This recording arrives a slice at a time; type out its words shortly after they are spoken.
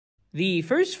The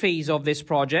first phase of this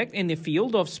project in the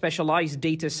field of specialized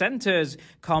data centers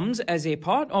comes as a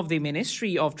part of the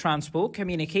Ministry of Transport,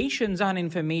 Communications and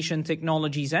Information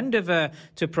Technologies endeavor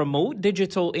to promote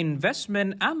digital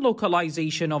investment and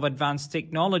localization of advanced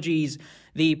technologies.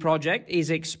 The project is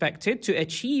expected to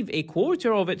achieve a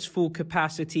quarter of its full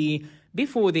capacity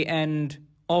before the end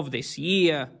of this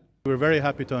year. We're very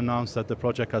happy to announce that the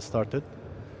project has started.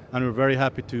 And we're very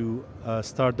happy to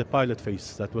start the pilot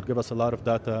phase that will give us a lot of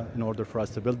data in order for us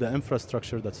to build the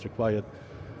infrastructure that's required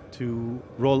to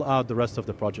roll out the rest of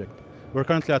the project. We're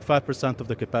currently at 5% of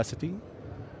the capacity,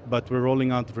 but we're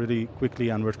rolling out really quickly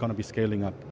and we're going to be scaling up.